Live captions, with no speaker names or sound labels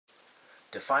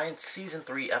Defiance Season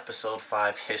 3, Episode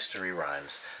 5, History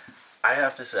Rhymes. I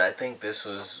have to say, I think this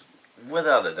was,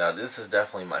 without a doubt, this is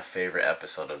definitely my favorite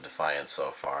episode of Defiance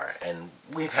so far. And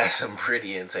we've had some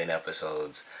pretty insane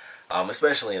episodes,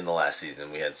 especially in the last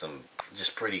season. We had some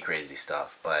just pretty crazy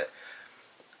stuff. But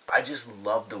I just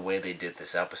love the way they did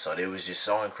this episode. It was just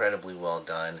so incredibly well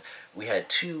done. We had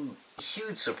two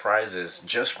huge surprises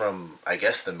just from, I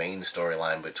guess, the main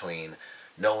storyline between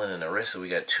Nolan and Irisa. We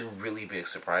got two really big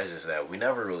surprises that we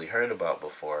never really heard about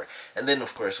before. And then,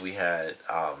 of course, we had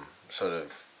sort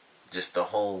of just the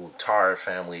whole Tar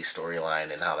family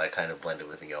storyline and how that kind of blended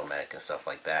with Yomek and stuff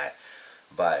like that.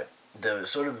 But the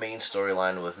sort of main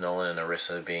storyline with Nolan and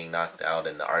Irisa being knocked out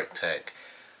in the Arctic,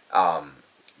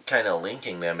 kind of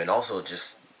linking them, and also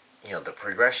just, the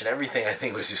progression, everything I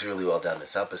think was just really well done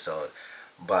this episode.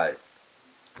 But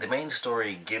the main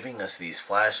story giving us these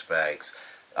flashbacks,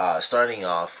 starting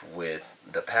off with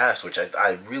the past, which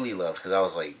I really loved, because I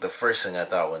was like, the first thing I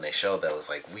thought when they showed that was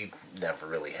like, we've never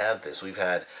really had this. We've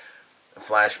had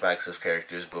flashbacks of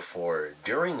characters before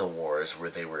during the wars where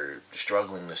they were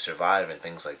struggling to survive and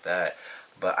things like that,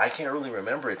 but I can't really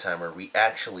remember a time where we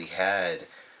actually had,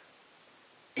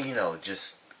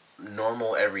 just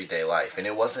normal everyday life. And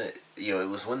it wasn't, it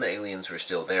was when the aliens were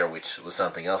still there, which was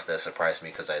something else that surprised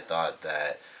me, because I thought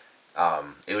that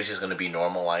it was just going to be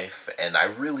normal life. And I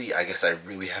guess I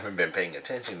really haven't been paying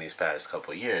attention these past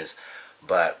couple years,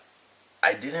 but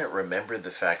I didn't remember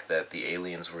the fact that the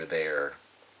aliens were there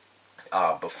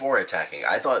before attacking.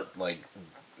 I thought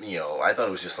I thought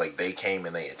it was just like they came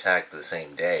and they attacked the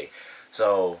same day.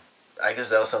 So I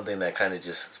guess that was something that kind of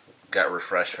just got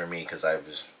refreshed for me, because I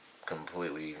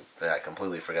completely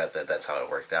forgot that that's how it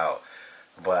worked out.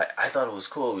 But I thought it was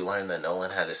cool. We learned that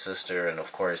Nolan had a sister, and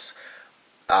of course,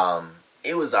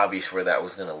 it was obvious where that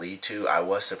was going to lead to. I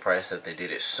was surprised that they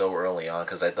did it so early on,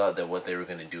 because I thought that what they were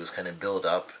going to do is kind of build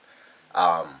up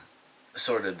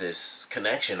sort of this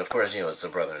connection. Of course, it's a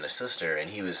brother and a sister,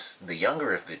 and he was the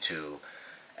younger of the two.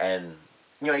 And,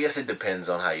 I guess it depends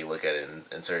on how you look at it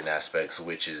in certain aspects,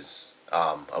 which is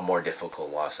a more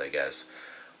difficult loss, I guess.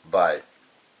 But,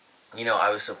 I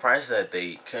was surprised that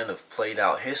they kind of played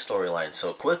out his storyline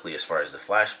so quickly as far as the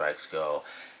flashbacks go.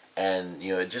 And,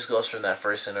 it just goes from that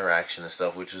first interaction and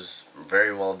stuff, which was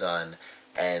very well done.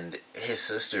 And his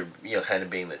sister, kind of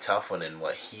being the tough one and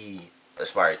what he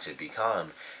aspired to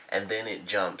become. And then it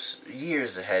jumps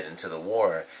years ahead into the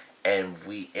war. And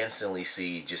we instantly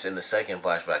see, just in the second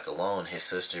flashback alone, his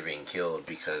sister being killed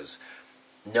because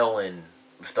Nolan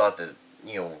thought that,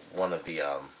 one of the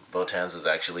Votans was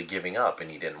actually giving up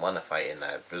and he didn't want to fight, and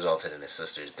that resulted in his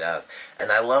sister's death.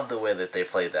 And I love the way that they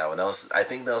played that one. I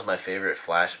think that was my favorite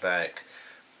flashback,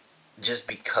 just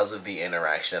because of the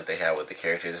interaction that they had with the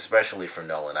characters, especially for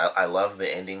Nolan. I love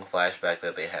the ending flashback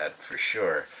that they had for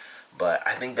sure, but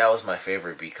I think that was my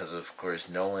favorite because, of course,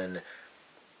 Nolan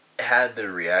had the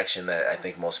reaction that I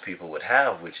think most people would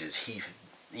have, which is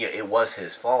it was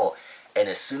his fault. And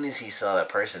as soon as he saw that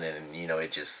person, and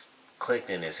it just clicked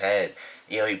in his head,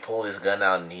 he pulled his gun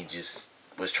out and he just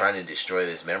was trying to destroy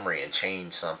this memory and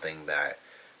change something that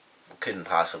couldn't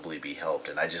possibly be helped.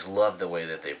 And I just loved the way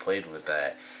that they played with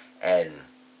that, and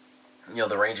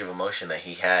the range of emotion that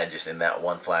he had just in that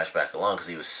one flashback alone, because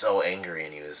he was so angry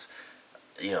and he was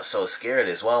so scared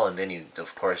as well. And then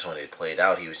of course, when it played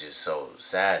out, he was just so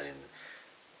sad, and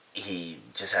he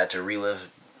just had to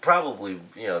relive probably,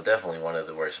 definitely one of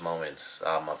the worst moments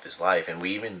of his life. And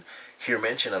we even hear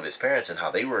mention of his parents and how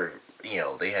they were,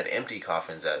 they had empty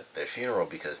coffins at their funeral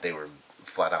because they were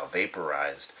flat out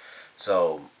vaporized.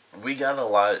 So we got a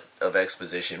lot of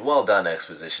exposition, well done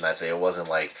exposition, I'd say. It wasn't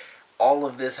like all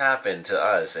of this happened to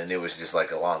us and it was just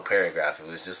like a long paragraph. It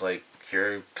was just like,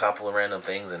 here are a couple of random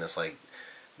things, and it's like,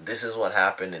 this is what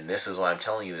happened, and this is why I'm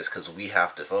telling you this, because we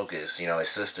have to focus. His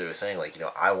sister was saying, like,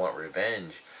 I want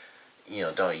revenge,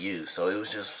 don't you? So it was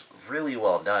just really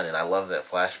well done, and I love that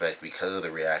flashback because of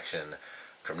the reaction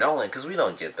from Nolan, because we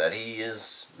don't get that. He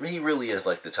really is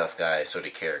like the tough guy sort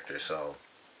of character, so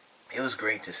it was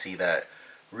great to see that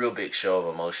real big show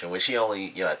of emotion, which he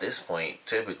only, at this point,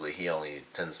 typically, he only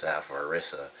tends to have for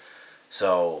Irisa.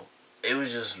 So it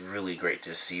was just really great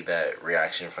to see that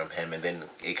reaction from him, and then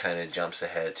it kind of jumps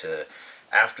ahead to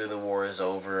after the war is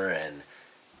over, and,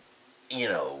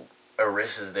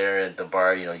 Irisa's there at the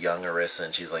bar, young Irisa,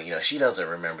 and she's like, she doesn't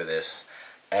remember this.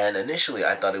 And initially,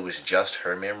 I thought it was just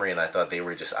her memory, and I thought they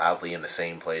were just oddly in the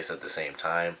same place at the same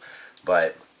time.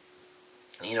 But,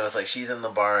 it's like she's in the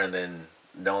bar, and then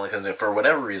Nolan comes in. For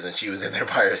whatever reason, she was in there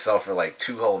by herself for like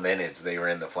 2 whole minutes. They were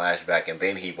in the flashback, and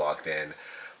then he walked in.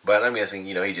 But I'm guessing,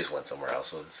 he just went somewhere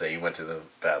else. We'll say he went to the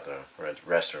bathroom, or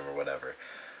restroom, or whatever.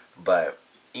 But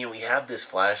we have this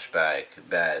flashback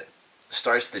that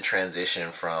starts the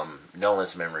transition from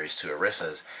Nolan's memories to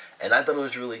Arissa's, and I thought it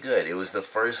was really good. It was the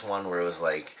first one where it was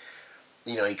like,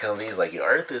 he comes in, he's like,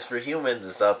 Earth is for humans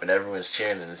and stuff, and everyone's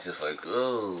cheering, and it's just like,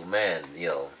 oh man,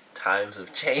 times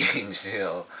have changed,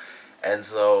 and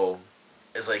so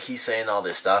it's like he's saying all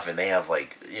this stuff, and they have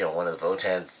like, one of the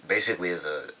Votans basically as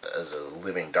a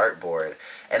living dartboard,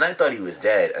 and I thought he was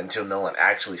dead until Nolan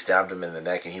actually stabbed him in the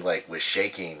neck, and he like was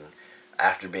shaking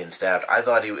after being stabbed. I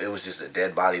thought it was just a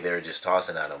dead body they were just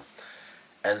tossing at him.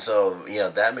 And so,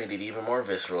 that made it even more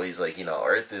visceral. He's like,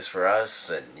 Earth is for us,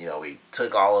 and, we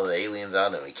took all of the aliens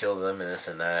out and we killed them and this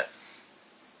and that.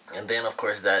 And then, of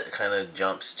course, that kind of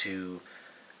jumps to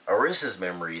Arissa's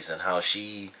memories and how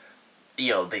she,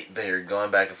 they're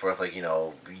going back and forth like,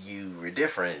 you were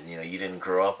different, you didn't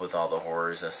grow up with all the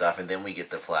horrors and stuff. And then we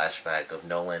get the flashback of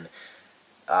Nolan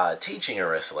teaching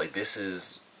Irisa, like, this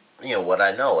is, what I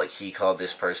know. Like, he called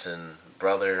this person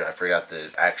brother. I forgot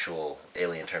the actual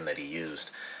alien term that he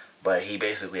used, but he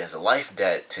basically has a life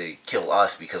debt to kill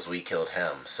us because we killed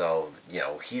him. So,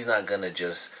 he's not gonna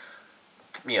just,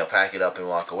 pack it up and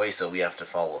walk away, so we have to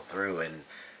follow through. And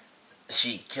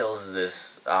she kills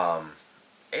this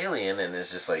alien, and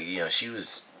it's just like, she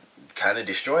was kind of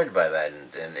destroyed by that,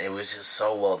 and it was just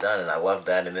so well done, and I love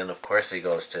that. And then, of course, it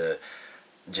goes to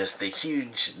just the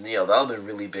huge, the other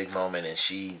really big moment, and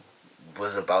she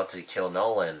was about to kill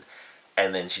Nolan,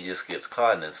 and then she just gets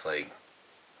caught, and it's like,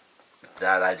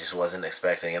 that I just wasn't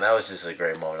expecting. And that was just a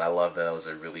great moment. I love that. That was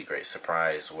a really great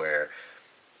surprise where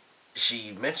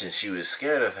she mentioned she was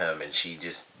scared of him, and she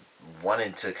just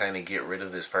wanted to kind of get rid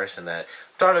of this person that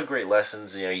taught her great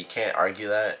lessons. You can't argue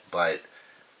that, but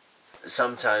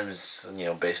sometimes,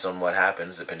 based on what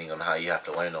happens, depending on how you have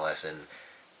to learn the lesson,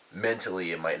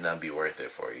 mentally it might not be worth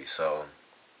it for you. So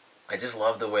I just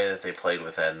love the way that they played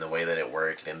with that and the way that it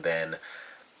worked. And then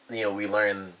we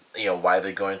learn, why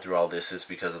they're going through all this is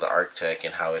because of the Arctech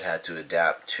and how it had to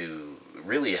adapt to,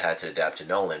 really it had to adapt to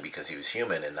Nolan because he was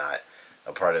human and not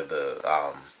a part of the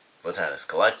Botanist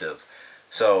Collective.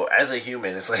 So as a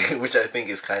human, it's like, which I think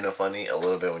is kind of funny a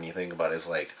little bit when you think about it, it's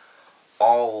like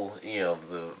all,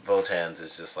 the Votans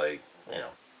is just like,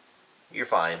 you're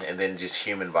fine. And then just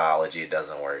human biology, it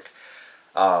doesn't work.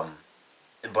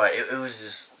 But it was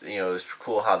just, it was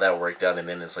cool how that worked out. And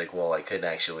then it's like, well, I couldn't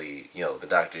actually, the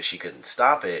doctor, she couldn't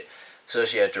stop it, so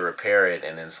she had to repair it.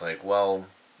 And then it's like, well,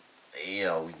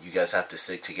 you guys have to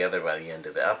stick together by the end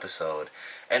of the episode.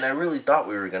 And I really thought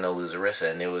we were going to lose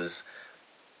Irisa, and it was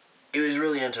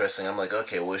really interesting. I'm like,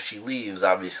 okay, well, if she leaves,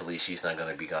 obviously she's not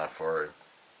going to be gone for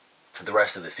the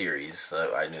rest of the series.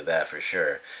 I knew that for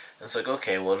sure. And it's like,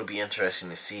 okay, well, it'll be interesting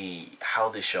to see how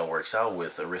this show works out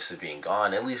with Irisa being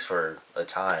gone, at least for a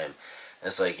time. And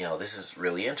it's like, this is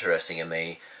really interesting, and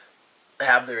they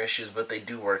have their issues, but they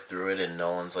do work through it, and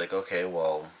Nolan's like, okay,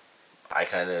 well, I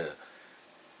kind of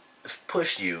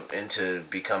pushed you into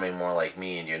becoming more like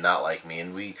me, and you're not like me.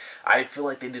 And I feel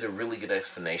like they did a really good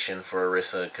explanation for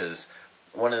Irisa, because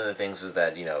one of the things was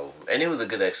that, and it was a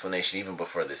good explanation even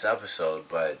before this episode,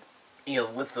 but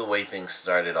with the way things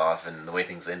started off and the way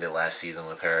things ended last season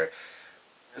with her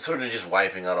sort of just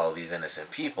wiping out all these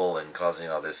innocent people and causing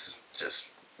all this just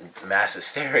mass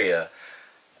hysteria,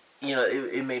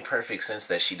 it made perfect sense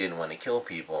that she didn't want to kill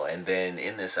people. And then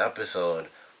in this episode,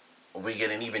 we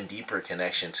get an even deeper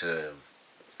connection to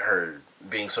her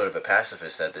being sort of a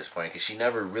pacifist at this point, because she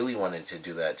never really wanted to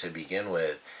do that to begin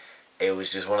with. It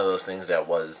was just one of those things that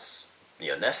was,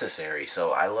 necessary.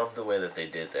 So I love the way that they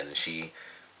did that, and she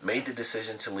made the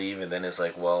decision to leave, and then it's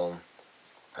like, well,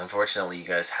 unfortunately you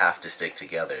guys have to stick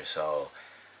together. So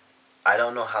I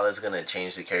don't know how that's going to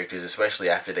change the characters, especially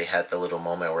after they had the little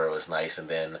moment where it was nice, and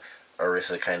then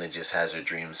Irisa kind of just has her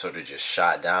dreams sort of just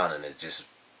shot down, and it just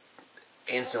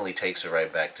instantly takes her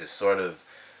right back to sort of,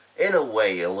 in a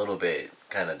way, a little bit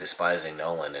kind of despising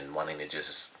Nolan and wanting to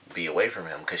just be away from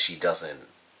him because she doesn't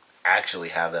actually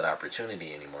have that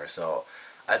opportunity anymore. So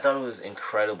I thought it was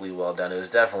incredibly well done. It was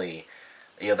definitely,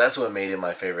 that's what made it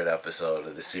my favorite episode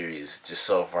of the series just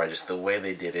so far, just the way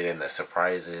they did it and the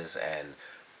surprises, and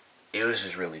it was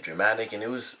just really dramatic, and it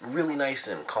was really nice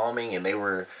and calming. And they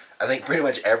were, I think, pretty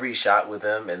much every shot with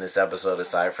them in this episode,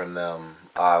 aside from them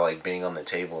like being on the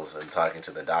tables and talking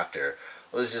to the doctor,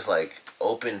 was just like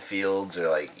open fields, or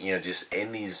like, just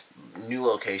in these new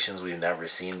locations we've never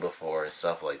seen before and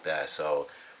stuff like that. So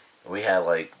we had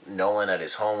like Nolan at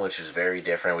his home, which was very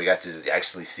different. We got to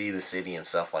actually see the city and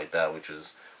stuff like that, which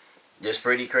was just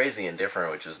pretty crazy and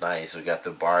different, which was nice. We got the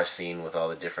bar scene with all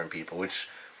the different people, which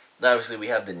obviously we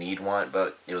have the Need Want,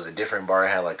 but it was a different bar. It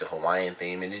had like a Hawaiian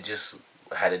theme, and it just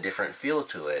had a different feel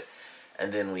to it.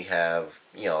 And then we have,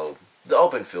 the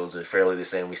open fields are fairly the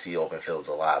same. We see open fields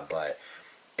a lot, but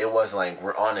it wasn't like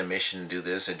we're on a mission to do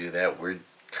this or do that. We're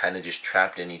kind of just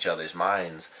trapped in each other's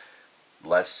minds.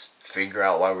 Let's figure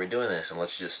out why we're doing this and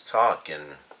let's just talk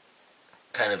and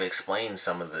kind of explain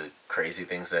some of the crazy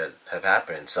things that have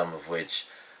happened, some of which,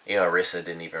 Irisa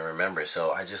didn't even remember.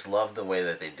 So I just love the way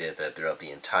that they did that throughout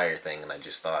the entire thing, and I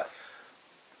just thought,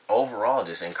 overall,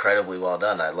 just incredibly well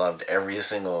done. I loved every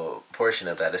single portion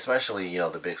of that, especially,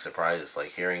 the big surprises,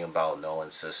 like hearing about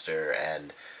Nolan's sister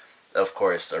and, of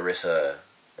course, Irisa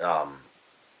um,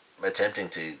 attempting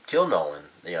to kill Nolan,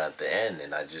 at the end,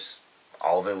 and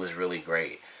all of it was really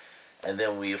great. And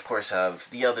then we, of course, have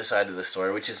the other side of the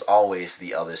story, which is always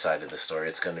the other side of the story.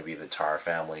 It's going to be the Tar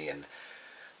family and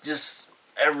just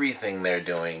everything they're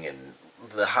doing and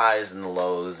the highs and the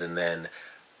lows. And then,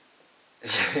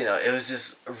 it was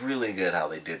just really good how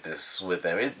they did this with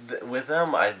them. With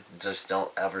them, I just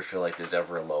don't ever feel like there's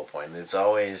ever a low point. It's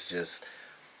always just,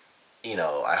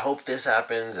 I hope this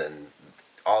happens and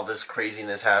all this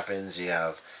craziness happens. You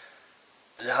have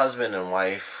the husband and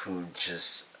wife who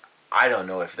just, I don't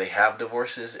know if they have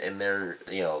divorces in their,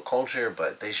 culture,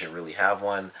 but they should really have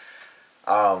one.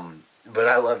 But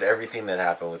I loved everything that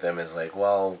happened with them. It's like,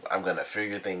 well, I'm going to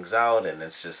figure things out. And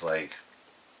it's just like,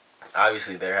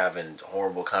 obviously they're having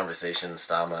horrible conversations.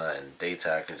 Sama and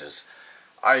Daytak are just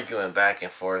arguing back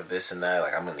and forth, this and that.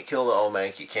 Like, I'm going to kill the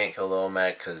Olmec. You can't kill the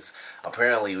Olmec. Because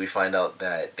apparently we find out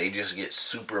that they just get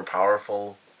super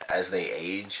powerful as they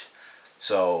age.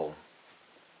 So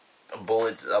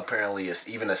bullets, apparently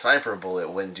even a sniper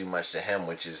bullet wouldn't do much to him,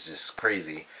 which is just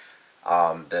crazy,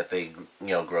 that they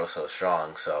grow so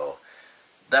strong. So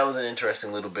that was an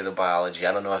interesting little bit of biology.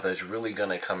 I don't know if that's really going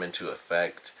to come into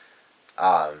effect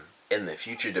in the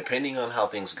future, depending on how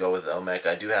things go with Olmec.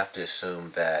 I do have to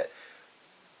assume that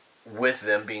with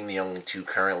them being the only two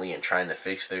currently and trying to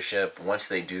fix their ship, once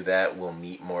they do that, we'll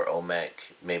meet more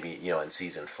Olmec, maybe, in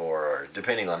season 4, or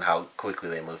depending on how quickly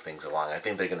they move things along. I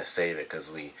think they're going to save it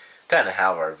because we kind of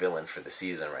have our villain for the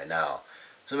season right now.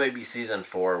 So maybe season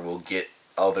 4 we'll get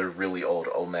other really old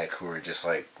Olmec who are just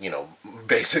like,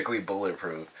 basically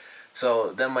bulletproof.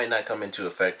 So that might not come into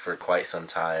effect for quite some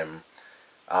time.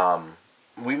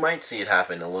 We might see it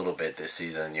happen a little bit this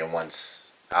season, once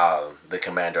the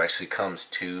commander actually comes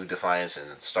to Defiance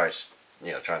and starts,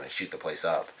 trying to shoot the place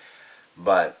up.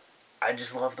 But I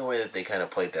just love the way that they kind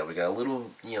of played that. We got a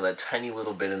little, that tiny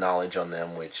little bit of knowledge on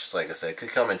them, which, like I said, could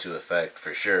come into effect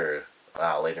for sure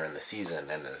later in the season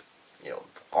and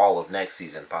all of next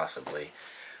season possibly.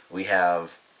 We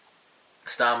have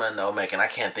Stama and the Olmec, and I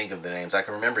can't think of the names. I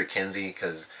can remember Kenzie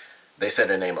because they said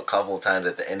her name a couple of times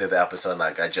at the end of the episode.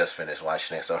 Like, I just finished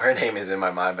watching it, so her name is in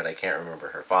my mind, but I can't remember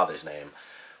her father's name.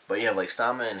 But you have like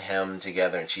Stama and him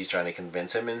together, and she's trying to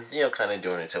convince him, and kind of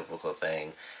doing a typical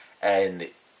thing, and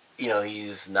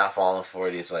he's not falling for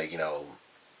it. He's like,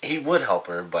 he would help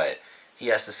her, but he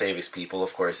has to save his people.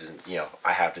 Of course, and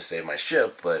I have to save my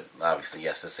ship, but obviously he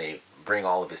has to bring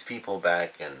all of his people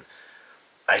back, and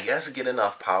I guess get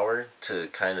enough power to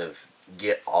kind of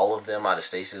get all of them out of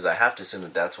stasis. I have to assume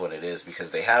that that's what it is,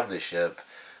 because they have the ship,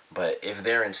 but if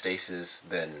they're in stasis,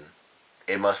 then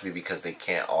it must be because they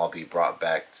can't all be brought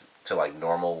back to like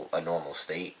a normal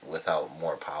state without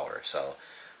more power. So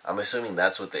I'm assuming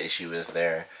that's what the issue is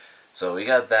there. So we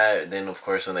got that. Then of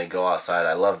course when they go outside,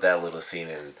 I love that little scene,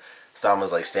 and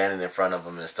Stama's like standing in front of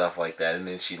him and stuff like that, and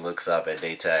then she looks up at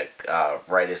Daytak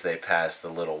right as they pass the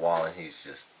little wall, and he's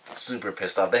just super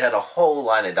pissed off. They had a whole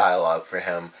line of dialogue for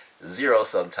him, 0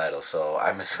 subtitles, so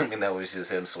I'm assuming that was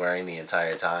just him swearing the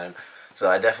entire time. So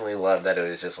I definitely love that it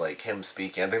was just like him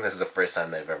speaking. I think this is the first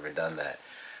time they've ever done that.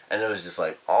 And it was just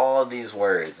like all these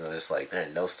words, and just like there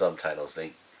are no subtitles.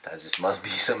 That just must be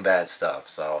some bad stuff.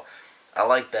 So I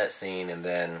like that scene. And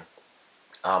then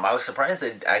I was surprised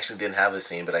they actually didn't have a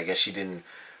scene, but I guess she didn't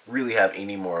really have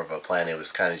any more of a plan. It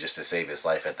was kind of just to save his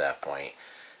life at that point.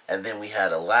 And then we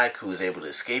had Alak, who was able to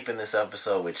escape in this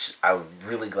episode, which I'm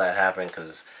really glad happened,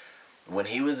 because when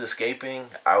he was escaping,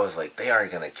 I was like, they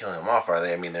aren't going to kill him off, are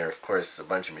they? I mean, there are, of course, a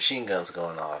bunch of machine guns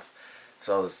going off.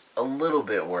 So I was a little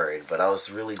bit worried, but I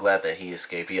was really glad that he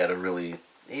escaped. He had a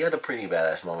pretty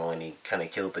badass moment when he kind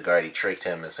of killed the guard. He tricked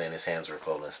him and saying his hands were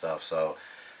cold and stuff. So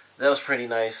that was pretty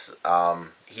nice.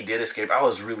 He did escape. I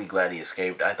was really glad he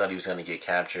escaped. I thought he was going to get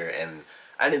captured, and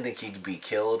I didn't think he'd be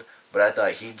killed, but I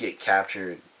thought he'd get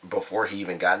captured before he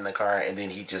even got in the car, and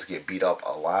then he'd just get beat up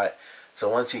a lot. So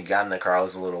once he got in the car, I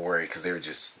was a little worried because they were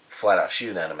just flat out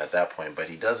shooting at him at that point. But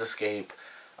he does escape.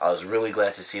 I was really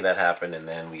glad to see that happen. And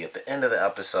then we get the end of the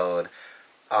episode.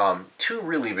 2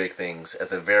 really big things at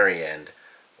the very end.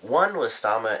 One was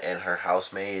Stama and her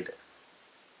housemaid.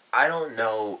 I don't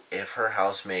know if her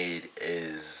housemaid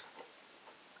is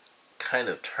kind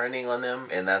of turning on them,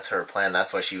 and that's her plan.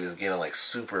 That's why she was getting like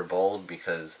super bold,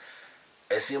 because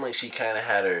it seemed like she kind of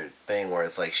had her thing where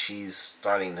it's like she's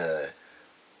starting to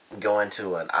go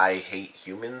into an I hate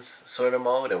humans sort of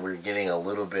mode, and we're getting a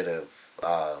little bit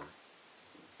of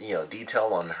detail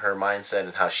on her mindset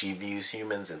and how she views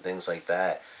humans and things like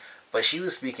that. But she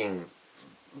was speaking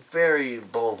very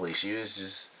boldly. She was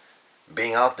just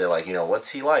being out there, like, what's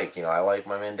he like? I like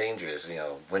my man Dangerous.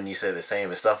 When you say the same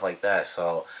and stuff like that.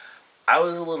 So I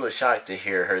was a little shocked to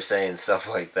hear her saying stuff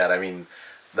like that. I mean,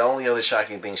 the only other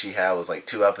shocking thing she had was like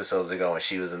 2 episodes ago when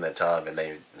she was in the tub, and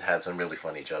they had some really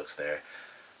funny jokes there.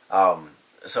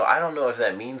 So I don't know if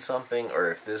that means something,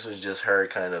 or if this was just her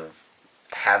kind of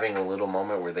having a little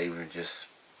moment where they were just,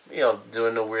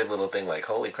 doing a weird little thing like,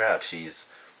 holy crap, she's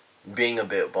being a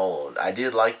bit bold. I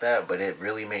did like that, but it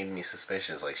really made me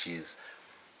suspicious. Like, she's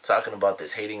talking about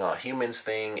this hating all humans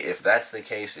thing. If that's the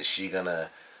case, is she gonna,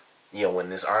 when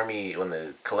this army, when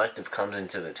the collective comes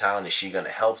into the town, is she gonna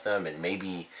help them and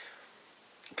maybe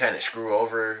kind of screw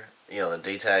over, the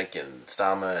Daytak and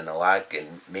Stama and Alak,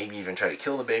 and maybe even try to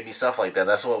kill the baby, stuff like that.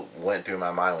 That's what went through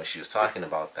my mind when she was talking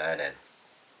about that, and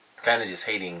kind of just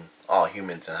hating all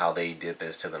humans and how they did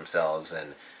this to themselves.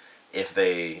 And if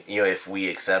they, if we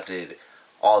accepted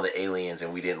all the aliens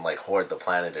and we didn't like hoard the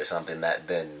planet or something, that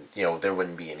then, there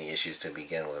wouldn't be any issues to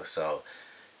begin with. So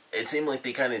it seemed like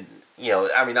they kind of,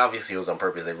 I mean, obviously it was on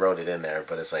purpose, they wrote it in there,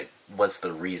 but it's like, what's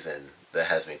the reason that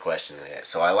has me questioning it?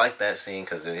 So I like that scene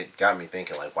because it got me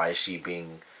thinking, like, why is she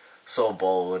being so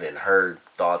bold, and her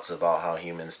thoughts about how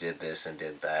humans did this and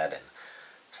did that. And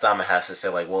Stama has to say,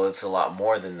 like, well, it's a lot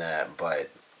more than that, but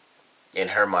in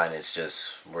her mind, it's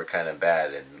just, we're kind of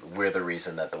bad, and we're the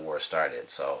reason that the war started.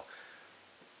 So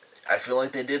I feel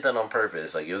like they did that on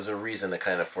purpose. Like, it was a reason to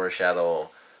kind of foreshadow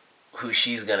who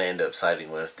she's going to end up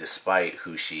siding with, despite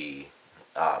who she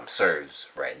serves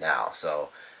right now. So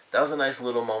that was a nice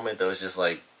little moment that was just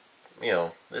like,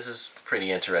 this is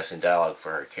pretty interesting dialogue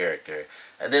for her character.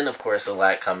 And then, of course,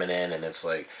 Alak coming in, and it's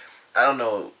like, I don't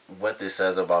know what this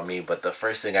says about me, but the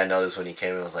first thing I noticed when he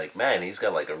came in was like, man, he's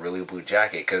got like a really blue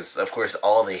jacket, because of course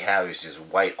all they have is just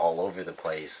white all over the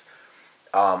place.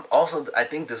 Also, I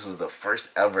think this was the first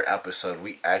ever episode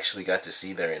we actually got to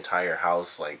see their entire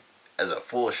house like as a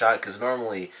full shot, because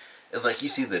normally it's like you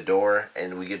see the door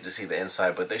and we get to see the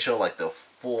inside, but they show like the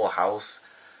full house.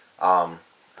 I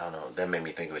don't know, that made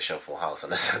me think of the show Full House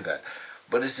when I said that,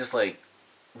 but it's just like,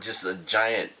 just a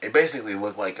giant, it basically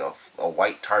looked like a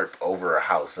white tarp over a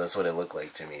house. That's what it looked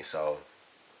like to me. So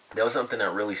that was something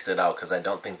that really stood out, because I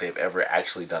don't think they've ever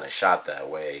actually done a shot that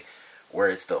way where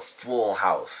it's the full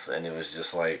house, and it was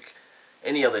just like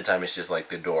any other time it's just like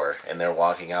the door and they're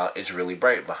walking out, it's really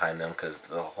bright behind them because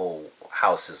the whole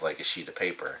house is like a sheet of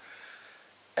paper.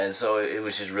 And so it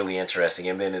was just really interesting.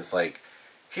 And then it's like,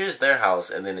 here's their house,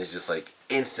 and then it's just like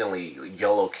instantly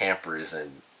yellow campers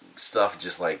and stuff,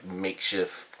 just like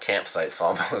makeshift campsites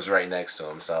almost right next to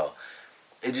him. So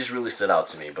it just really stood out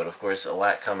to me. But of course,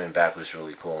 Alak coming back was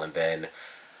really cool. And then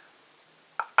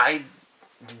I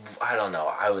don't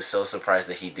know, I was so surprised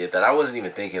that he did that. I wasn't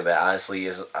even thinking of that, honestly.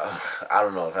 I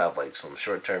don't know if I have like some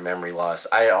short-term memory loss.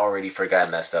 I had already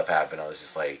forgotten that stuff happened. I was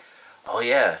just like, oh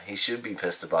yeah, he should be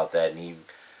pissed about that. And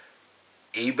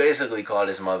he basically called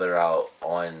his mother out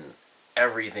on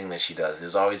everything that she does.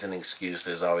 There's always an excuse,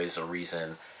 there's always a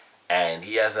reason. And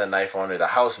he has that knife on her. The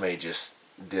housemaid just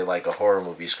did like a horror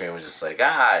movie scream, was just like,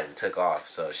 ah, and took off.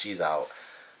 So she's out.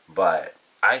 But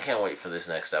I can't wait for this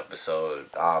next episode.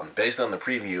 Based on the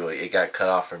preview, it got cut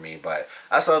off for me, but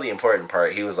I saw the important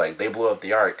part. He was like, they blew up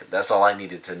the Ark. That's all I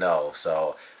needed to know.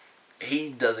 So he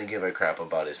doesn't give a crap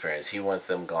about his parents. He wants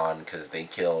them gone because they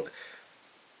killed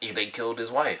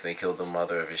his wife. They killed the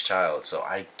mother of his child. So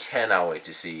I cannot wait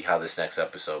to see how this next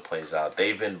episode plays out.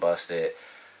 They've been busted.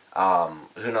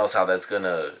 Who knows how that's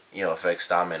gonna, affect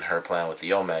Stama and her plan with the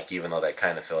Yomak, even though that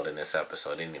kind of failed in this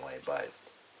episode anyway. But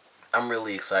I'm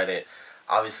really excited.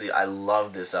 Obviously, I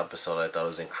love this episode. I thought it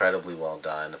was incredibly well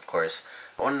done. Of course,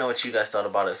 I want to know what you guys thought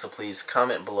about it, so please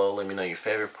comment below. Let me know your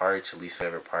favorite parts, your least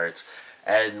favorite parts.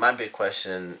 And my big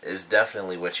question is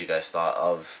definitely what you guys thought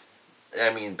of,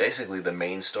 basically the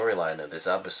main storyline of this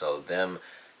episode. Them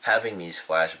having these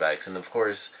flashbacks. And of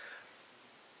course,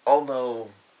 although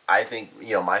I think,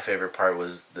 my favorite part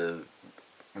was the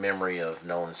memory of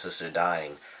Nolan's sister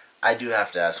dying, I do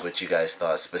have to ask what you guys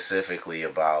thought specifically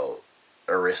about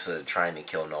Irisa trying to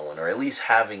kill Nolan, or at least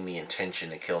having the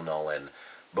intention to kill Nolan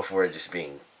before just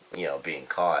being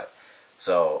caught.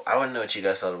 So I want to know what you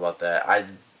guys thought about that.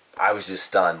 I was just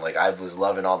stunned. Like, I was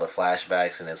loving all the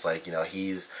flashbacks, and it's like,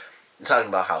 he's talking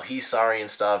about how he's sorry and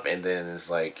stuff, and then it's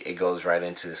like it goes right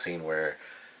into the scene where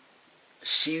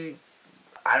she,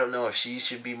 I don't know if she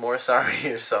should be more sorry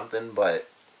or something, but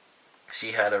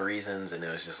she had her reasons, and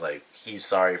it was just like he's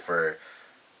sorry for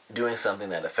doing something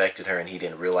that affected her and he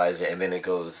didn't realize it, and then it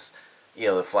goes, the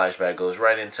flashback goes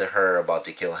right into her about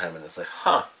to kill him, and it's like,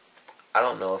 huh, I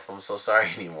don't know if I'm so sorry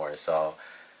anymore. So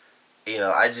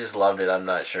I just loved it. I'm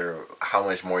not sure how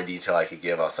much more detail I could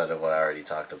give outside of what I already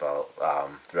talked about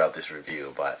throughout this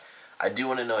review, but I do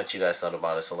want to know what you guys thought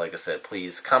about it. So like I said,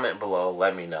 please comment below,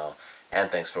 let me know, and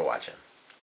thanks for watching.